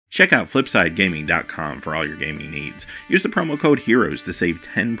Check out FlipsideGaming.com for all your gaming needs. Use the promo code HEROES to save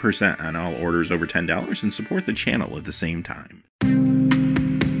 10% on all orders over $10 and support the channel at the same time.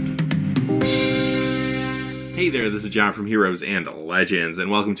 Hey there, this is John from Heroes and Legends, and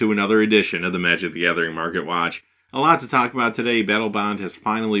welcome to another edition of the Magic the Gathering Market Watch. A lot to talk about today. Battlebond has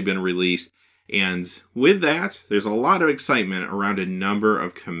finally been released, and with that, there's a lot of excitement around a number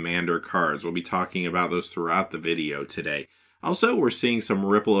of Commander cards. We'll be talking about those throughout the video today. Also, we're seeing some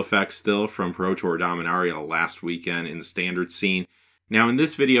ripple effects still from Protour Dominaria last weekend in the standard scene. Now, in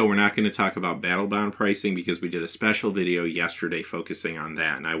this video, we're not going to talk about Battlebond pricing because we did a special video yesterday focusing on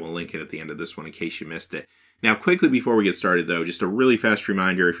that, and I will link it at the end of this one in case you missed it. Now, quickly before we get started, though, just a really fast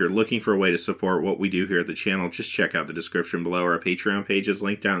reminder, if you're looking for a way to support what we do here at the channel, just check out the description below. Our Patreon page is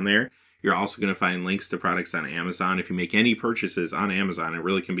linked down there. You're also going to find links to products on Amazon. If you make any purchases on Amazon, it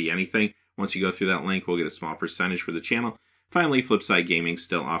really can be anything. Once you go through that link, we'll get a small percentage for the channel. Finally, Flipside Gaming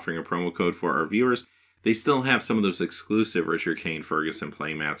still offering a promo code for our viewers. They still have some of those exclusive Richard Kane Ferguson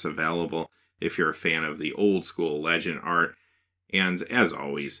playmats available if you're a fan of the old school Legend art. And as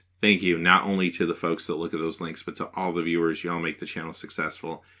always, thank you not only to the folks that look at those links, but to all the viewers. You all make the channel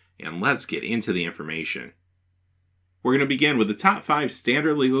successful. And let's get into the information. We're going to begin with the top 5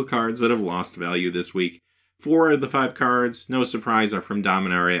 standard legal cards that have lost value this week. 4 of the 5 cards, no surprise, are from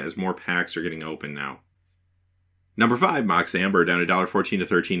Dominaria as more packs are getting open now. Number 5, Mox Amber, down $1.14 to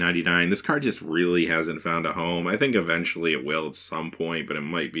 $13.99. This card just really hasn't found a home. I think eventually it will at some point, but it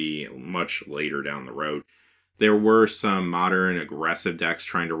might be much later down the road. There were some modern aggressive decks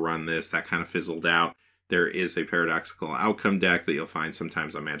trying to run this. That kind of fizzled out. There is a paradoxical outcome deck that you'll find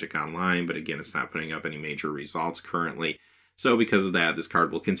sometimes on Magic Online, but again, it's not putting up any major results currently. So because of that, this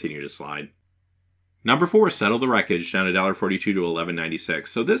card will continue to slide. Number 4, Settle the Wreckage, down $1.42 to $11.96.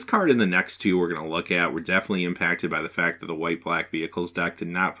 So this card and the next two we're going to look at were definitely impacted by the fact that the White-Black Vehicles deck did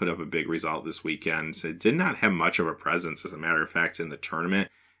not put up a big result this weekend. It did not have much of a presence, as a matter of fact, in the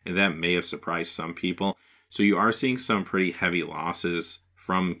tournament, and that may have surprised some people. So you are seeing some pretty heavy losses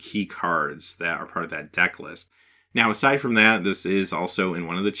from key cards that are part of that deck list. Now, aside from that, this is also in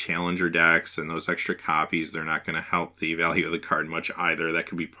one of the Challenger decks, and those extra copies, they're not going to help the value of the card much either. That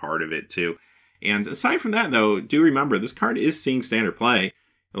could be part of it, too. And aside from that, though, do remember, this card is seeing standard play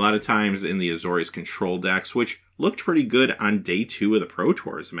a lot of times in the Azorius control decks, which looked pretty good on day 2 of the Pro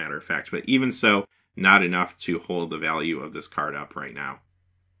Tour, as a matter of fact. But even so, not enough to hold the value of this card up right now.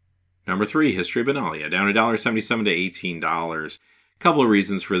 Number 3, History of Benalia, down $1.77 to $18. Couple of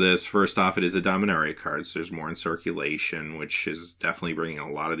reasons for this. First off, it is a Dominaria card, so there's more in circulation, which is definitely bringing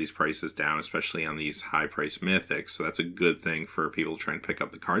a lot of these prices down, especially on these high-priced mythics. So that's a good thing for people trying to pick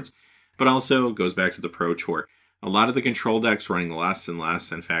up the cards. But also goes back to the Pro Tour. A lot of the control decks running less and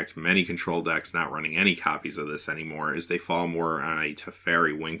less. In fact, many control decks not running any copies of this anymore, as they fall more on a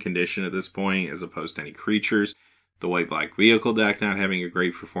Teferi win condition at this point, as opposed to any creatures. The White-Black Vehicle deck not having a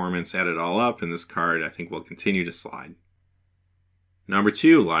great performance, add it all up, and this card I think will continue to slide. Number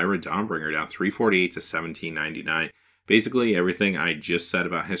 2, Lyra Dawnbringer, down $3.48 to $17.99. Basically everything I just said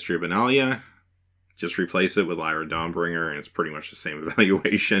about History of Benalia, just replace it with Lyra Dawnbringer, and it's pretty much the same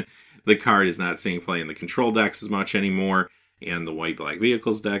evaluation. The card is not seeing play in the control decks as much anymore, and the White-Black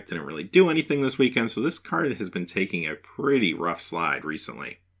Vehicles deck didn't really do anything this weekend, so this card has been taking a pretty rough slide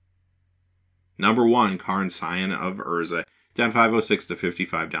recently. Number 1, Karn Scion of Urza, down $5.06 to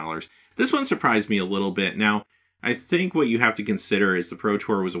 $55. This one surprised me a little bit. Now, I think what you have to consider is the Pro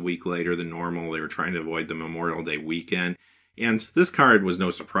Tour was a week later than normal. They were trying to avoid the Memorial Day weekend. And this card was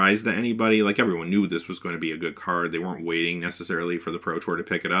no surprise to anybody. Like, everyone knew this was going to be a good card. They weren't waiting necessarily for the Pro Tour to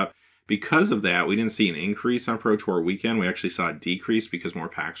pick it up. Because of that, we didn't see an increase on Pro Tour weekend. We actually saw a decrease because more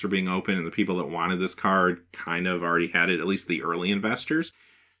packs were being opened, and the people that wanted this card kind of already had it, at least the early investors.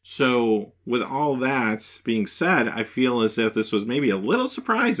 So with all that being said, I feel as if this was maybe a little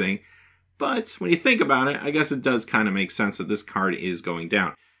surprising. But when you think about it, I guess it does kind of make sense that this card is going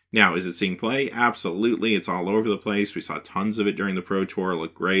down. Now, is it seeing play? Absolutely. It's all over the place. We saw tons of it during the Pro Tour. It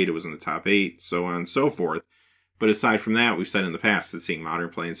looked great. It was in the top 8, so on and so forth. But aside from that, we've said in the past, it's seeing Modern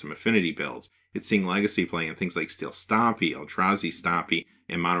play in some Affinity builds. It's seeing Legacy play in things like Steel Stompy, Eldrazi Stompy,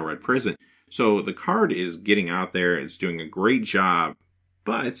 and Mono Red Prison. So the card is getting out there. It's doing a great job.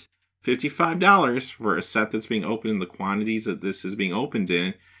 But $55 for a set that's being opened in the quantities that this is being opened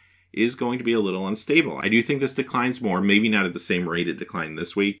in is going to be a little unstable. I do think this declines more, maybe not at the same rate it declined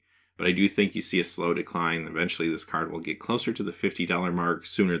this week, but I do think you see a slow decline. Eventually this card will get closer to the $50 mark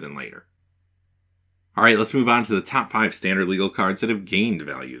sooner than later. Alright, let's move on to the top 5 standard legal cards that have gained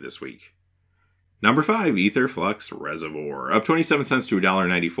value this week. Number 5, Ether Flux Reservoir, up 27 cents to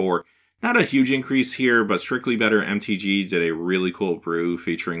 $1.94. Not a huge increase here, but Strictly Better MTG did a really cool brew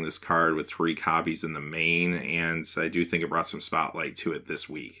featuring this card with 3 copies in the main, and I do think it brought some spotlight to it this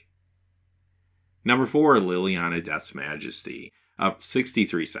week. Number 4, Liliana Death's Majesty, up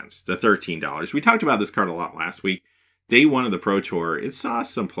 63 cents to $13. We talked about this card a lot last week. Day 1 of the Pro Tour, it saw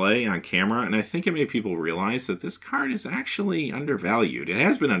some play on camera, and I think it made people realize that this card is actually undervalued. It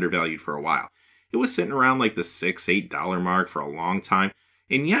has been undervalued for a while. It was sitting around like the $6, $8 mark for a long time,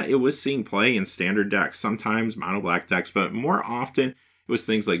 and yet it was seeing play in standard decks, sometimes mono black decks, but more often it was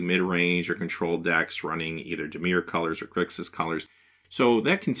things like mid-range or controlled decks running either Dimir colors or Grixis colors. So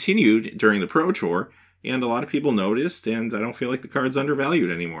that continued during the Pro Tour, and a lot of people noticed, and I don't feel like the card's undervalued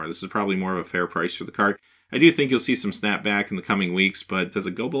anymore. This is probably more of a fair price for the card. I do think you'll see some snapback in the coming weeks, but does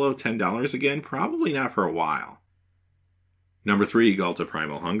it go below $10 again? Probably not for a while. Number 3, Ghalta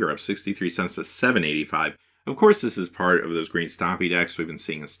Primal Hunger, up 63 cents to $7.85. Of course, this is part of those green stompy decks we've been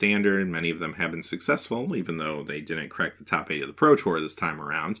seeing in Standard. Many of them have been successful, even though they didn't crack the top 8 of the Pro Tour this time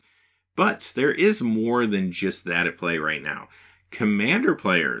around. But there is more than just that at play right now. Commander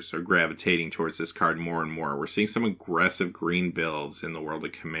players are gravitating towards this card more and more. We're seeing some aggressive green builds in the world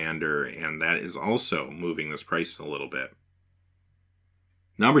of Commander, and that is also moving this price a little bit.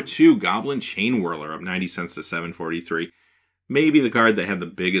 Number 2, Goblin Chain Whirler, up 90 cents to $7.43. Maybe the card that had the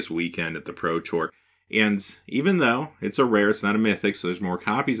biggest weekend at the Pro Tour. And even though it's a rare, it's not a mythic, so there's more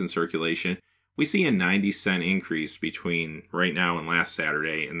copies in circulation, we see a 90-cent increase between right now and last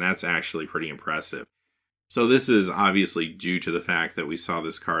Saturday, and that's actually pretty impressive. So this is obviously due to the fact that we saw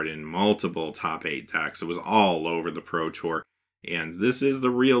this card in multiple top 8 decks. It was all over the Pro Tour, and this is the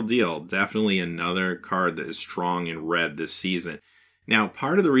real deal. Definitely another card that is strong in red this season. Now,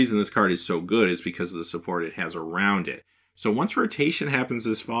 part of the reason this card is so good is because of the support it has around it. So once rotation happens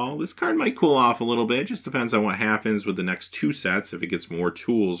this fall, this card might cool off a little bit. It just depends on what happens with the next 2 sets, if it gets more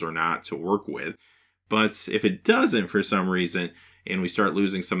tools or not to work with. But if it doesn't for some reason, and we start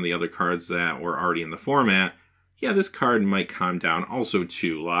losing some of the other cards that were already in the format, yeah, this card might calm down. Also,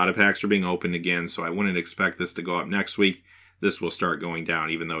 too, a lot of packs are being opened again, so I wouldn't expect this to go up next week. This will start going down,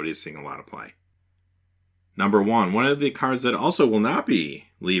 even though it is seeing a lot of play. Number 1, one of the cards that also will not be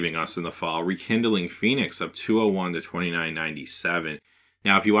leaving us in the fall, Rekindling Phoenix, up 201 to $29.97.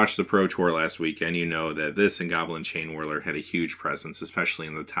 Now, if you watched the Pro Tour last weekend, you know that this and Goblin Chain Whirler had a huge presence, especially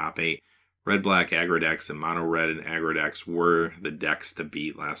in the top 8. Red-black aggro decks and mono-red and aggro decks were the decks to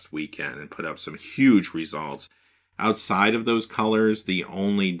beat last weekend and put up some huge results. Outside of those colors, the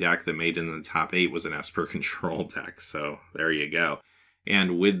only deck that made it in the top 8 was an Esper Control deck, so there you go.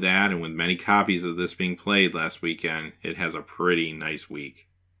 And with that, and with many copies of this being played last weekend, it has a pretty nice week.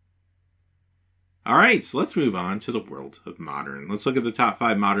 Alright, so let's move on to the world of Modern. Let's look at the top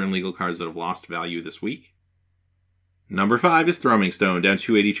 5 Modern legal cards that have lost value this week. Number 5 is Thrumming Stone, down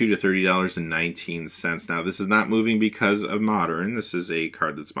 $2.82 to $30.19. Now, this is not moving because of Modern. This is a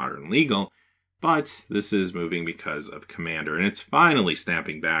card that's Modern legal, but this is moving because of Commander, and it's finally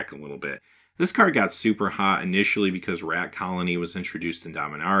snapping back a little bit. This card got super hot initially because Rat Colony was introduced in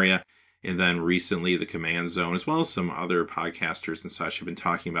Dominaria, and then recently the Command Zone, as well as some other podcasters and such, have been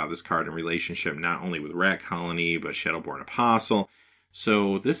talking about this card in relationship not only with Rat Colony, but Shadowborn Apostle.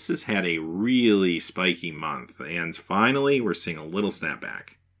 So this has had a really spiky month, and finally we're seeing a little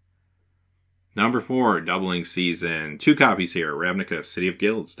snapback. Number 4, Doubling Season. 2 copies here. Ravnica, City of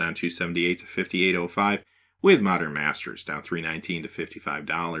Guilds, down $2.78 to $58.05, with Modern Masters, down $3.19 to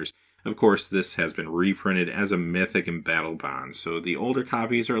 $55. Of course, this has been reprinted as a Mythic and Battlebond, so the older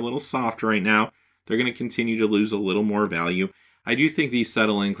copies are a little soft right now. They're going to continue to lose a little more value. I do think these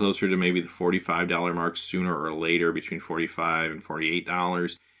settle in closer to maybe the $45 mark sooner or later, between $45 and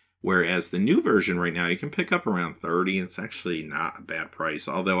 $48. Whereas the new version right now, you can pick up around $30. It's actually not a bad price,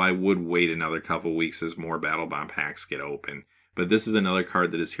 although I would wait another couple weeks as more Battlebond packs get open. But this is another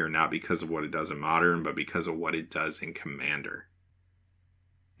card that is here not because of what it does in Modern, but because of what it does in Commander.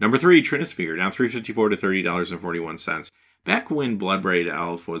 Number 3, Trinisphere, down $3.54 to $30.41. Back when Bloodbraid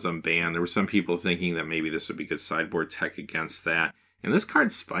Elf was unbanned, there were some people thinking that maybe this would be good sideboard tech against that, and this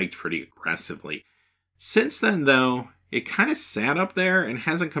card spiked pretty aggressively. Since then, though, it kind of sat up there and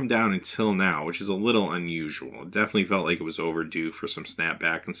hasn't come down until now, which is a little unusual. It definitely felt like it was overdue for some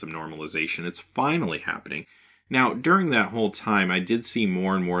snapback and some normalization. It's finally happening. Now, during that whole time, I did see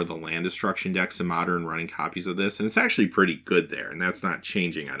more and more of the land destruction decks in Modern running copies of this, and it's actually pretty good there, and that's not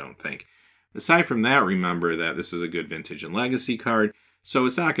changing, I don't think. Aside from that, remember that this is a good Vintage and Legacy card, so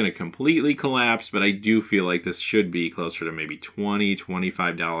it's not going to completely collapse, but I do feel like this should be closer to maybe $20,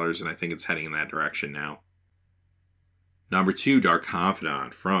 $25, and I think it's heading in that direction now. Number 2, Dark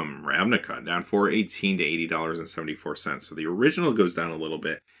Confidant from Ravnica, down $4.18 to $80.74. So the original goes down a little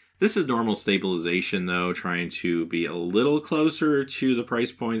bit. This is normal stabilization, though, trying to be a little closer to the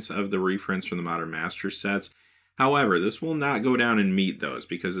price points of the reprints from the Modern Master sets. However, this will not go down and meet those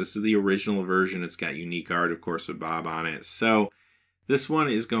because this is the original version. It's got unique art, of course, with Bob on it. So this one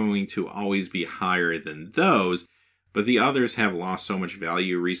is going to always be higher than those, but the others have lost so much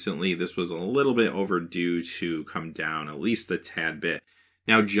value recently. This was a little bit overdue to come down at least a tad bit.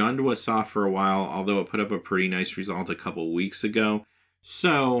 Now, Jund was soft for a while, although it put up a pretty nice result a couple weeks ago.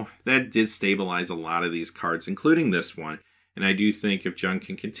 So that did stabilize a lot of these cards, including this one. And I do think if Jund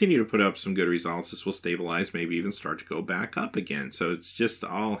can continue to put up some good results, this will stabilize, maybe even start to go back up again. So it's just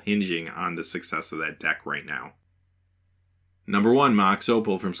all hinging on the success of that deck right now. Number 1, Mox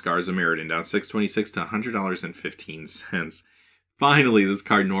Opal from Scars of Mirrodin, down $6.26 to $100.15. Finally, this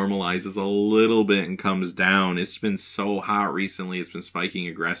card normalizes a little bit and comes down. It's been so hot recently. It's been spiking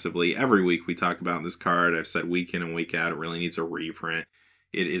aggressively. Every week we talk about this card. I've said week in and week out, it really needs a reprint.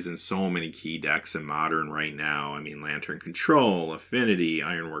 It is in so many key decks in Modern right now. I mean, Lantern Control, Affinity,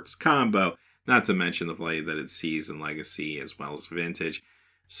 Ironworks Combo, not to mention the play that it sees in Legacy as well as Vintage.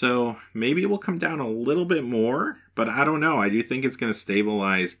 So maybe it will come down a little bit more, but I don't know. I do think it's going to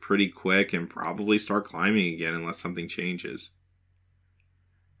stabilize pretty quick and probably start climbing again unless something changes.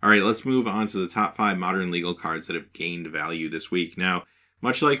 All right, let's move on to the top 5 Modern legal cards that have gained value this week. Now,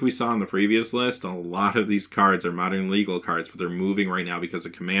 much like we saw in the previous list, a lot of these cards are Modern legal cards, but they're moving right now because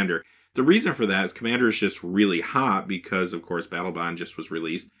of Commander. The reason for that is Commander is just really hot because, of course, Battlebond just was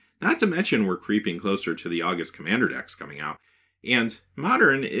released. Not to mention we're creeping closer to the August Commander decks coming out. And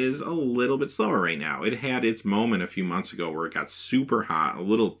Modern is a little bit slower right now. It had its moment a few months ago where it got super hot, a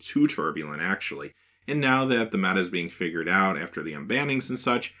little too turbulent actually. And now that the meta is being figured out after the unbannings and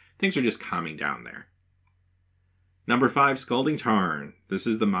such, things are just calming down there. Number 5, Scalding Tarn. This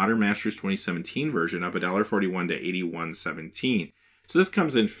is the Modern Masters 2017 version, up $1.41 to $81.17. So this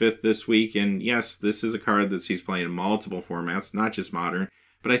comes in 5th this week, and yes, this is a card that sees play in multiple formats, not just Modern.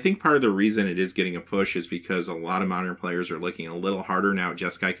 But I think part of the reason it is getting a push is because a lot of Modern players are looking a little harder now at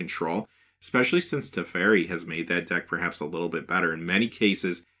Jeskai Control, especially since Teferi has made that deck perhaps a little bit better. In many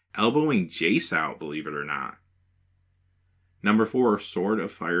cases, elbowing Jace out, believe it or not. Number 4, Sword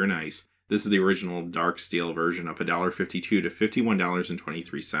of Fire and Ice. This is the original Dark Steel version, up $1.52 to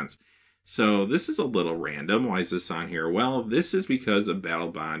 $51.23. So this is a little random. Why is this on here? Well, this is because of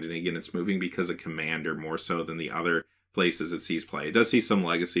Battlebond, and again, it's moving because of Commander more so than the other places it sees play. It does see some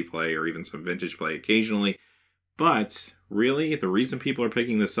Legacy play or even some Vintage play occasionally, but really the reason people are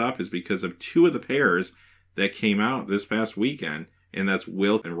picking this up is because of 2 of the pairs that came out this past weekend, and that's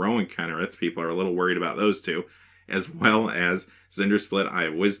Wilt and Rowan Kennereth. People are a little worried about those 2, as well as Zndrsplt, Eye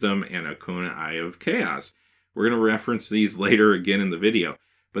of Wisdom, and Akuna, Eye of Chaos. We're going to reference these later again in the video,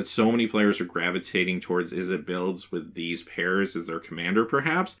 but so many players are gravitating towards Izzet builds with these pairs as their commander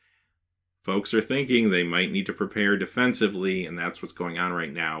perhaps. Folks are thinking they might need to prepare defensively, and that's what's going on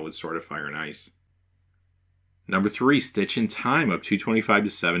right now with Sword of Fire and Ice. Number 3, Stitch in Time, up $2.25 to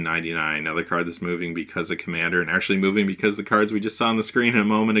 $7.99. Another card that's moving because of Commander, and actually moving because of the cards we just saw on the screen a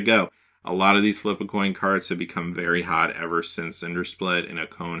moment ago. A lot of these flip a coin cards have become very hot ever since Zndrsplt and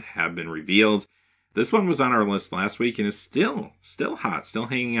Akon have been revealed. This one was on our list last week and is still hot, still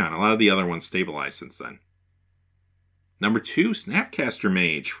hanging on. A lot of the other ones stabilized since then. Number 2, Snapcaster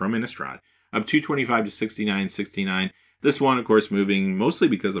Mage from Innistrad, up $2.25 to $69.69. This one, of course, moving mostly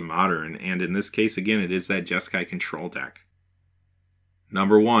because of Modern, and in this case, again, it is that Jeskai Control deck.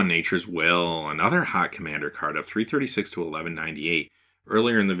 Number 1, Nature's Will, another hot Commander card, up $3.36 to $11.98.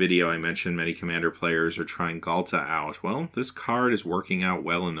 Earlier in the video, I mentioned many Commander players are trying Ghalta out. Well, this card is working out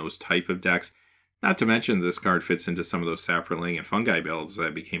well in those type of decks. Not to mention this card fits into some of those Saproling and Fungi builds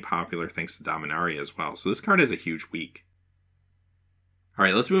that became popular thanks to Dominaria as well. So this card has a huge week. All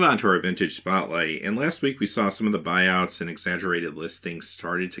right, let's move on to our Vintage Spotlight. And last week we saw some of the buyouts and exaggerated listings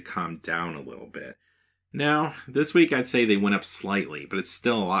started to calm down a little bit. Now, this week I'd say they went up slightly, but it's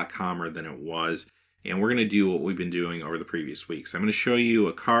still a lot calmer than it was. And we're going to do what we've been doing over the previous weeks. I'm going to show you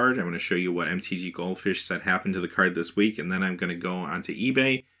a card. I'm going to show you what MTG Goldfish said happened to the card this week. And then I'm going to go onto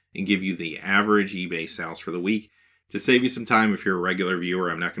eBay and give you the average eBay sales for the week. To save you some time, if you're a regular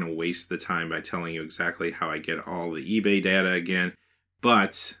viewer, I'm not going to waste the time by telling you exactly how I get all the eBay data again.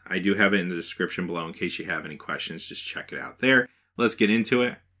 But I do have it in the description below in case you have any questions. Just check it out there. Let's get into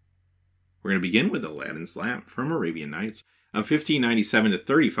it. We're going to begin with Aladdin's Lamp from Arabian Nights of $15.97 to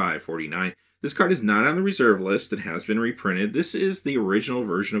 $35.49. This card is not on the reserve list. It has been reprinted. This is the original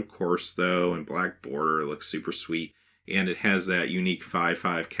version, of course, though, in black border. It looks super sweet, and it has that unique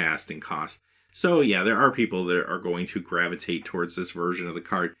 5/5 casting cost. So, yeah, there are people that are going to gravitate towards this version of the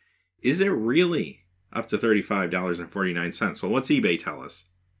card. Is it really up to $35.49? Well, what's eBay tell us?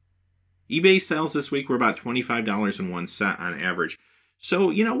 eBay sales this week were about $25.01 on average. So,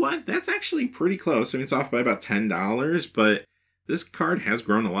 you know what? That's actually pretty close. I mean, it's off by about $10, but this card has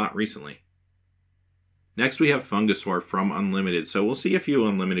grown a lot recently. Next, we have Fungasaur from Unlimited. So we'll see a few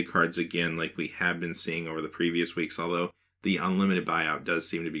Unlimited cards again like we have been seeing over the previous weeks, although the Unlimited buyout does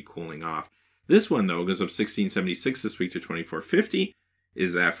seem to be cooling off. This one, though, goes up $16.76 this week to $24.50.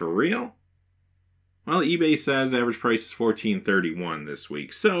 Is that for real? Well, eBay says average price is $14.31 this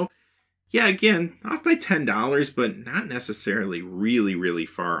week. So, yeah, again, off by $10, but not necessarily really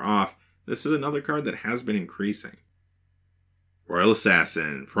far off. This is another card that has been increasing. Royal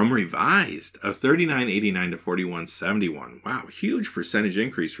Assassin from Revised of $39.89 to $41.71. Wow, huge percentage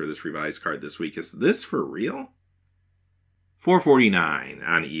increase for this Revised card this week. Is this for real? $4.49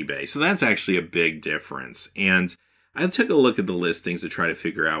 on eBay. So that's actually a big difference. And I took a look at the listings to try to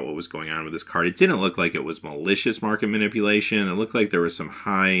figure out what was going on with this card. It didn't look like it was malicious market manipulation. It looked like there were some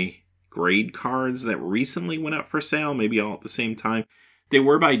high grade cards that recently went up for sale, maybe all at the same time. They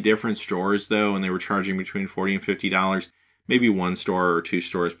were by different stores, though, and they were charging between $40 and $50. Maybe one store or two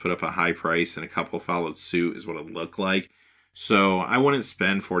stores put up a high price and a couple followed suit is what it looked like. So I wouldn't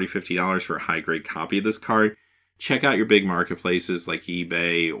spend $40, $50 for a high grade copy of this card. Check out your big marketplaces like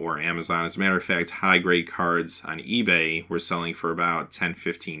eBay or Amazon. As a matter of fact, high grade cards on eBay were selling for about $10,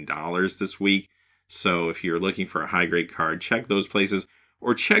 $15 this week. So if you're looking for a high grade card, check those places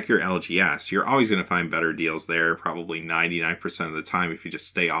or check your LGS. You're always going to find better deals there, probably 99% of the time if you just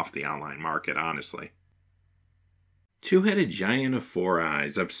stay off the online market, honestly. Two-Headed Giant of Four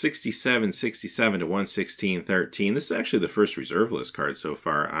Eyes, up $67.67 to $116.13. This is actually the first reserve list card so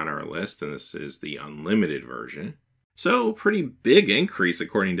far on our list, and this is the unlimited version. So, pretty big increase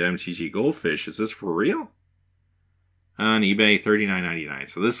according to MTG Goldfish. Is this for real? On eBay, $39.99.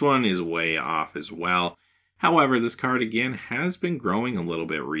 So this one is way off as well. However, this card again has been growing a little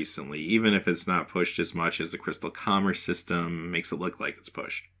bit recently, even if it's not pushed as much as the Crystal Commerce system makes it look like it's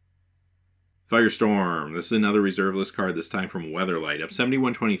pushed. Firestorm. This is another reserve list card, this time from Weatherlight. Up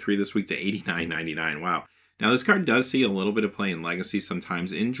 $71.23 this week to $89.99. Wow. Now, this card does see a little bit of play in Legacy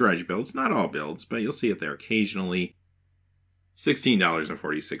sometimes in dredge builds. Not all builds, but you'll see it there occasionally.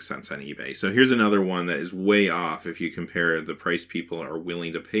 $16.46 on eBay. So here's another one that is way off if you compare the price people are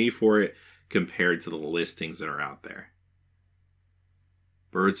willing to pay for it compared to the listings that are out there.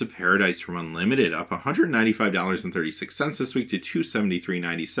 Birds of Paradise from Unlimited, up $195.36 this week to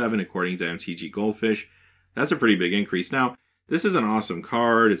 $273.97 according to MTG Goldfish. That's a pretty big increase. Now, this is an awesome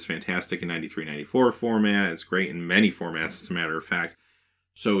card. It's fantastic in 93-94 format. It's great in many formats, as a matter of fact.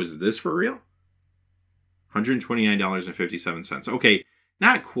 So is this for real? $129.57. Okay,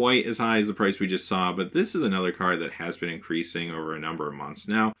 not quite as high as the price we just saw, but this is another card that has been increasing over a number of months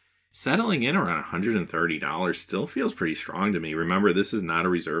now. Settling in around $130 still feels pretty strong to me. Remember, this is not a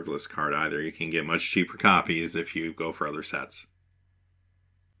reserve list card either. You can get much cheaper copies if you go for other sets.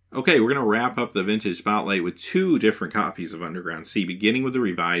 Okay, we're going to wrap up the Vintage Spotlight with two different copies of Underground Sea, beginning with the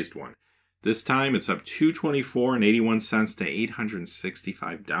revised one. This time, it's up $224.81 to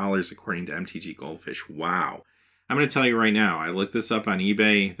 $865 according to MTG Goldfish. Wow. I'm going to tell you right now, I looked this up on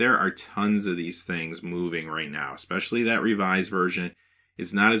eBay. There are tons of these things moving right now, especially that revised version.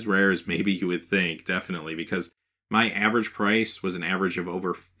 It's not as rare as maybe you would think, definitely, because my average price was an average of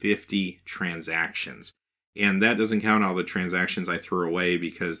over 50 transactions. And that doesn't count all the transactions I threw away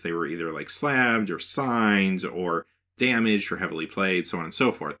because they were either like slabbed or signed or damaged or heavily played, so on and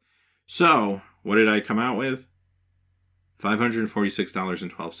so forth. So, what did I come out with?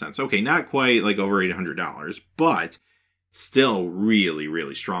 $546.12. Okay, not quite like over $800, but still really,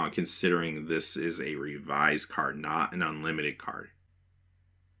 really strong considering this is a revised card, not an unlimited card.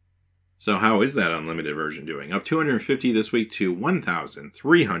 So how is that unlimited version doing? Up $250 this week to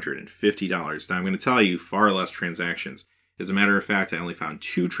 $1,350. Now I'm going to tell you far less transactions. As a matter of fact, I only found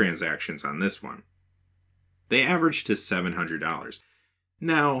 2 transactions on this one. They averaged to $700.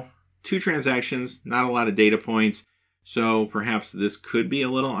 Now, 2 transactions, not a lot of data points, so perhaps this could be a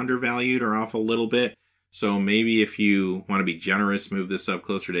little undervalued or off a little bit. So maybe if you want to be generous, move this up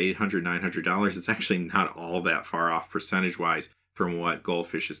closer to $800, $900. It's actually not all that far off percentage-wise from what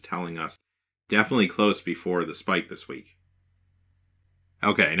Goldfish is telling us. Definitely close before the spike this week.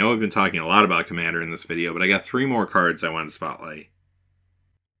 Okay, I know I've been talking a lot about Commander in this video, but I got 3 more cards I wanted to spotlight.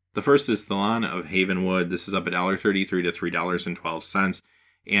 The first is Thulon of Havenwood. This is up $1.33 to $3.12.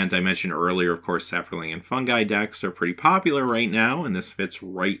 And I mentioned earlier, of course, Saproling and Fungi decks are pretty popular right now, and this fits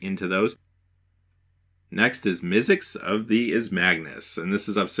right into those. Next is Mizzix of the Ismagnus, and this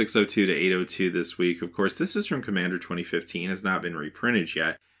is up $602 to $802 this week. Of course, this is from Commander 2015, has not been reprinted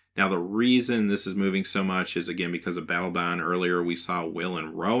yet. Now, the reason this is moving so much is, again, because of Battlebond. Earlier, we saw Will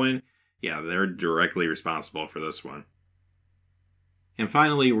and Rowan, yeah, they're directly responsible for this one. And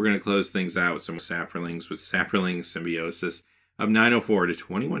finally, we're going to close things out with some Saprolings with Saproling Symbiosis of $9.04 to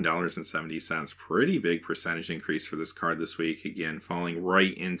 $21.70. Pretty big percentage increase for this card this week. Again, falling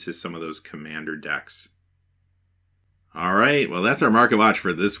right into some of those Commander decks. Alright, well that's our market watch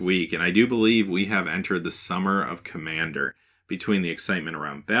for this week, and I do believe we have entered the summer of Commander. Between the excitement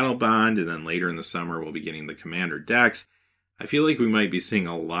around Battlebond, and then later in the summer we'll be getting the Commander decks, I feel like we might be seeing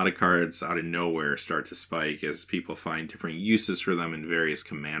a lot of cards out of nowhere start to spike as people find different uses for them in various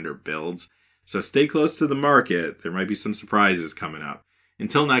Commander builds. So stay close to the market, there might be some surprises coming up.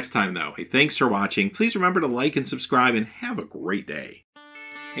 Until next time though, hey, thanks for watching, please remember to like and subscribe, and have a great day.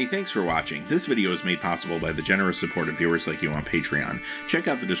 Hey, thanks for watching. This video is made possible by the generous support of viewers like you on Patreon. Check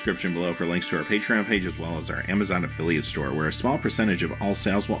out the description below for links to our Patreon page as well as our Amazon affiliate store, where a small percentage of all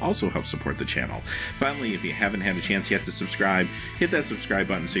sales will also help support the channel. Finally, if you haven't had a chance yet to subscribe, hit that subscribe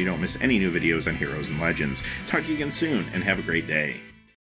button so you don't miss any new videos on Heroes and Legends. Talk to you again soon, and have a great day.